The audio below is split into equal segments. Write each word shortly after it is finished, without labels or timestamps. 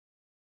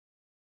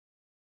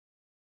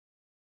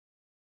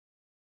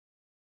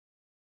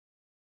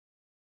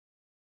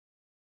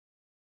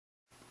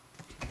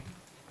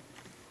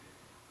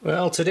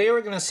Well, today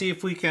we're going to see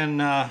if we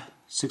can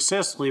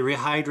successfully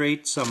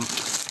rehydrate some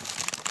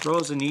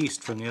frozen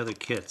yeast from the other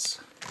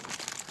kits.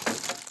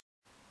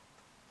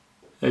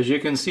 As you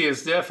can see,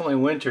 it's definitely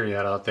winter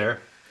yet out there.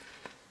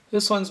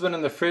 This one's been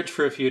in the fridge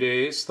for a few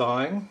days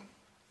thawing.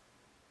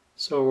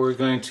 So we're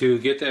going to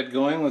get that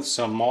going with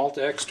some malt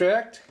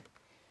extract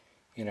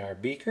in our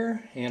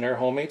beaker and our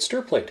homemade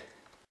stir plate.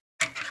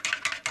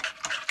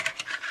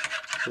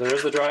 So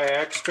there's the dry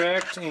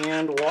extract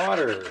and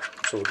water.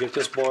 So we'll get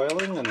this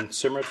boiling and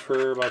simmer it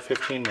for about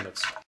 15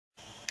 minutes.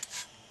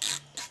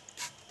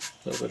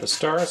 A little bit of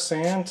Star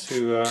Sand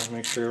to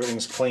make sure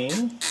everything's clean.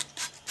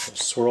 We'll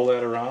swirl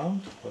that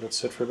around, let it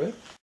sit for a bit.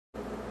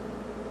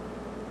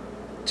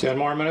 10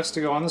 more minutes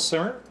to go on the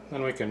simmer,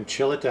 then we can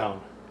chill it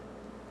down.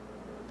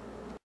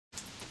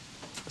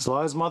 As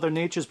long as Mother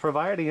Nature's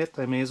providing it,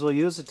 I may as well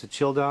use it to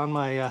chill down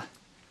my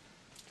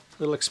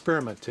little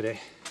experiment today.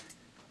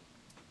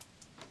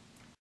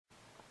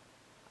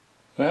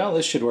 Well,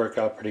 this should work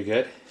out pretty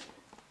good.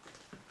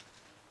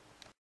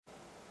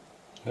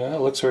 Well,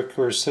 it looks like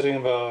we're sitting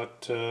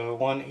about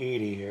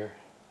 180 here.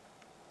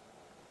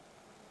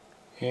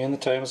 And the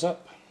time is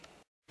up.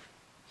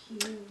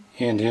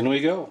 And in we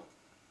go.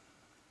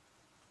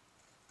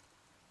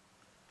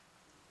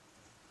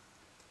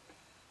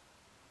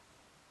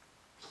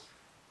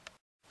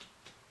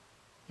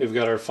 We've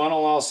got our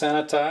funnel all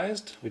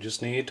sanitized. We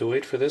just need to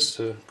wait for this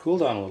to cool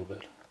down a little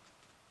bit.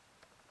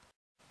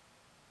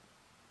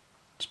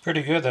 It's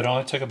pretty good. That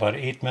only took about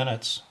 8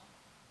 minutes.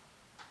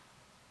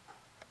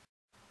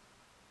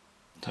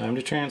 Time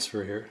to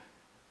transfer here.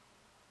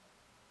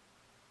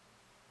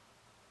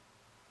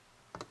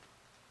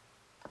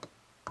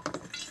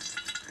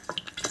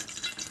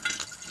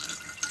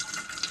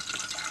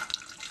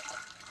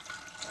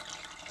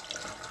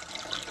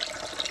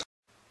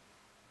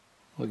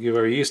 We'll give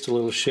our yeast a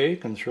little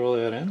shake and throw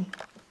that in.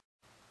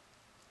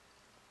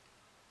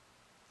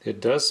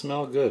 It does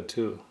smell good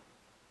too.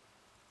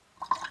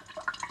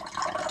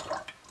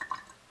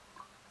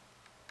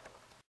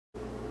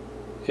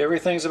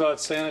 Everything's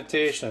about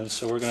sanitation,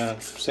 so we're going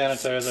to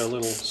sanitize our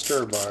little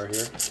stir bar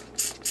here.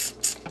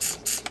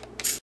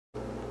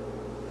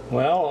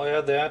 Well, I'll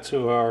add that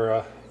to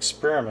our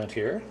experiment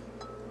here.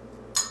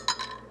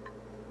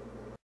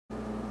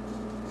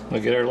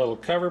 We'll get our little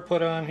cover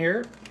put on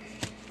here.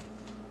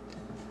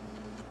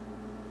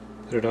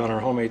 Put it on our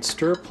homemade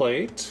stir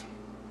plate.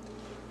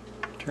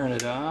 Turn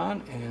it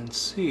on and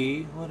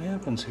see what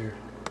happens here.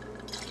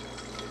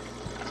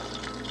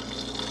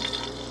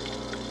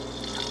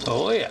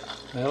 Oh yeah,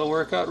 that'll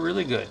work out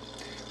really good.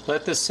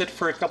 Let this sit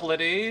for a couple of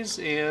days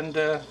and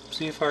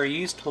see if our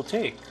yeast will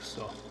take.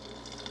 So,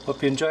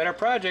 hope you enjoyed our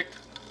project.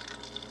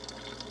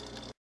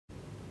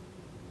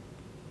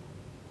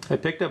 I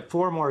picked up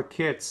 4 more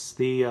kits.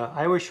 The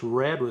Irish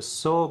Red was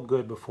so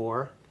good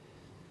before.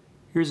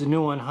 Here's a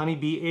new one,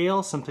 Honeybee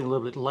Ale, something a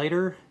little bit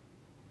lighter.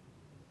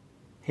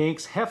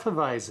 Hank's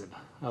Hefeweizen,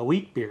 a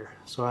wheat beer.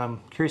 So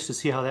I'm curious to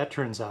see how that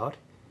turns out.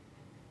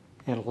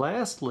 And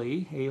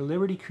lastly, a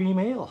Liberty Cream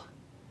Ale.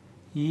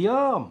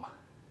 Yum!